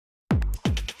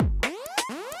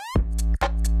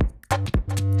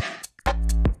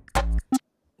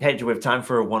Hey, do we have time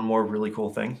for one more really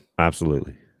cool thing?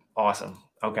 Absolutely. Awesome.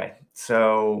 Okay.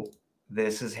 So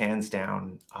this is hands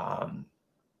down,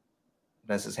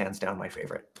 my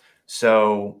favorite.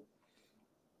 So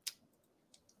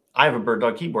I have a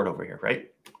BirdDog keyboard over here,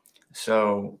 right?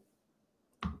 So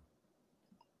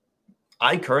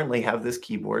I currently have this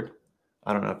keyboard.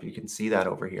 I don't know if you can see that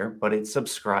over here, but it's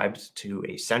subscribed to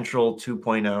a Central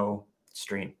 2.0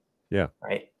 stream. Yeah.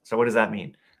 Right. So what does that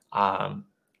mean?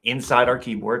 Inside our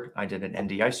keyboard, I did an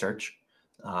NDI search.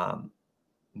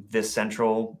 This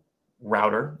central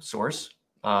router source,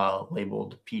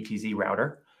 labeled PTZ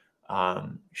router,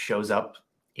 shows up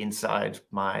inside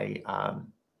my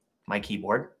my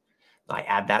keyboard. I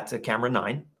add that to camera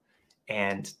 9,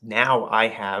 and now I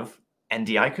have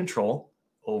NDI control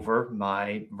over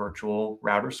my virtual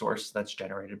router source that's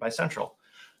generated by Central.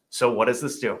 So what does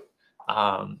this do?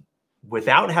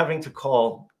 Without having to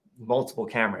call multiple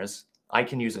cameras, I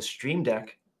can use a Stream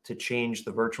Deck to change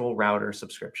the virtual router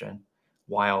subscription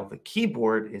while the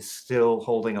keyboard is still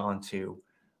holding on to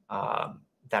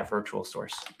that virtual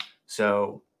source.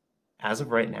 So as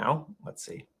of right now, let's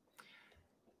see.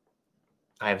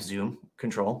 I have zoom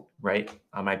control, right,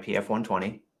 on my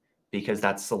PF120 because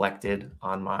that's selected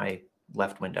on my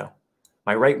left window.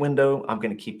 My right window, I'm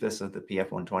going to keep this as the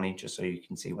PF120 just so you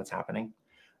can see what's happening.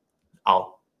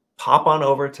 I'll pop on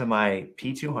over to my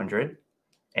P200,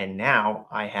 and now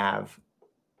I have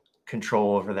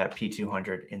control over that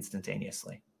P200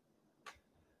 instantaneously.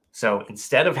 So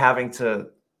instead of having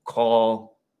to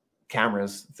call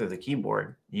cameras through the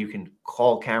keyboard, you can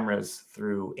call cameras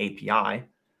through API.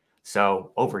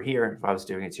 So over here, if I was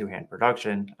doing a two-hand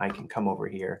production, I can come over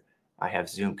here. I have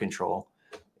zoom control.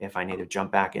 If I need to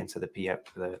jump back into the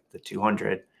the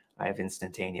 200, I have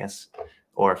instantaneous.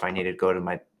 Or if I need to go to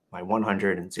my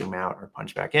 100 and zoom out or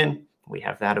punch back in, we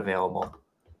have that available.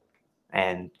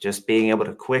 And just being able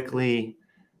to quickly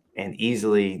and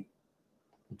easily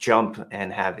jump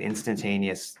and have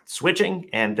instantaneous switching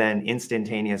and then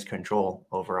instantaneous control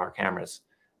over our cameras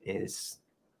is,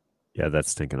 yeah,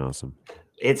 that's stinking awesome.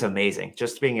 It's amazing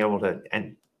just being able to,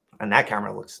 and that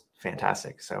camera looks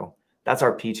fantastic. So that's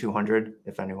our P200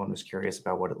 if anyone was curious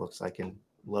about what it looks like in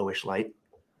lowish light.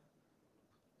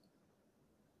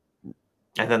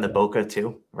 And then the bokeh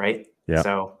too, right? Yeah.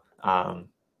 So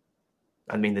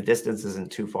I mean, the distance isn't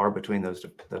too far between those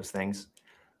things.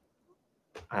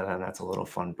 And then that's a little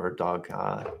fun BirdDog,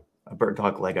 a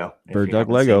BirdDog Lego. BirdDog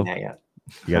Lego. That yet.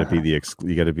 You got to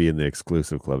be in the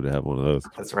exclusive club to have one of those.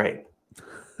 That's right.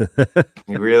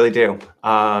 You really do.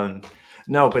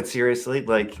 No, but seriously,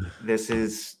 like this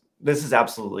is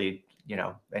absolutely, you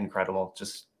know, incredible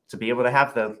just to be able to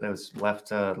have those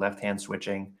left hand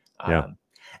switching. Yeah.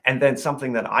 And then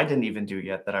something that I didn't even do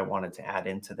yet that I wanted to add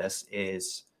into this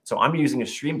is, so I'm using a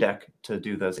Stream Deck to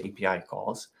do those API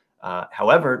calls.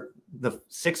 However, the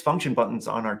 6 function buttons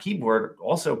on our keyboard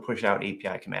also push out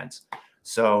API commands.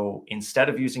 So instead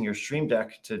of using your Stream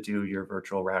Deck to do your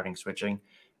virtual routing switching,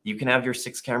 you can have your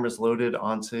 6 cameras loaded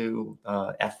onto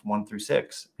F1 through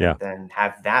 6. Yeah. And then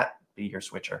have that be your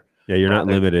switcher. Yeah, you're not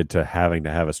limited to having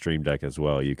to have a Stream Deck as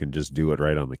well. You can just do it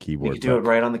right on the keyboard. You can do it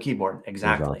right on the keyboard.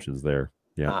 Exactly. There's options there.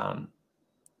 Yeah. I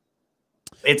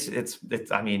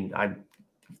mean,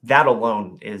 that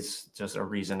alone is just a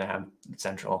reason to have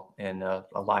Central in a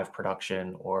live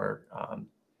production or,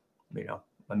 you know,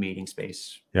 a meeting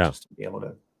space. Yeah. Just to be able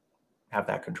to have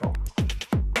that control.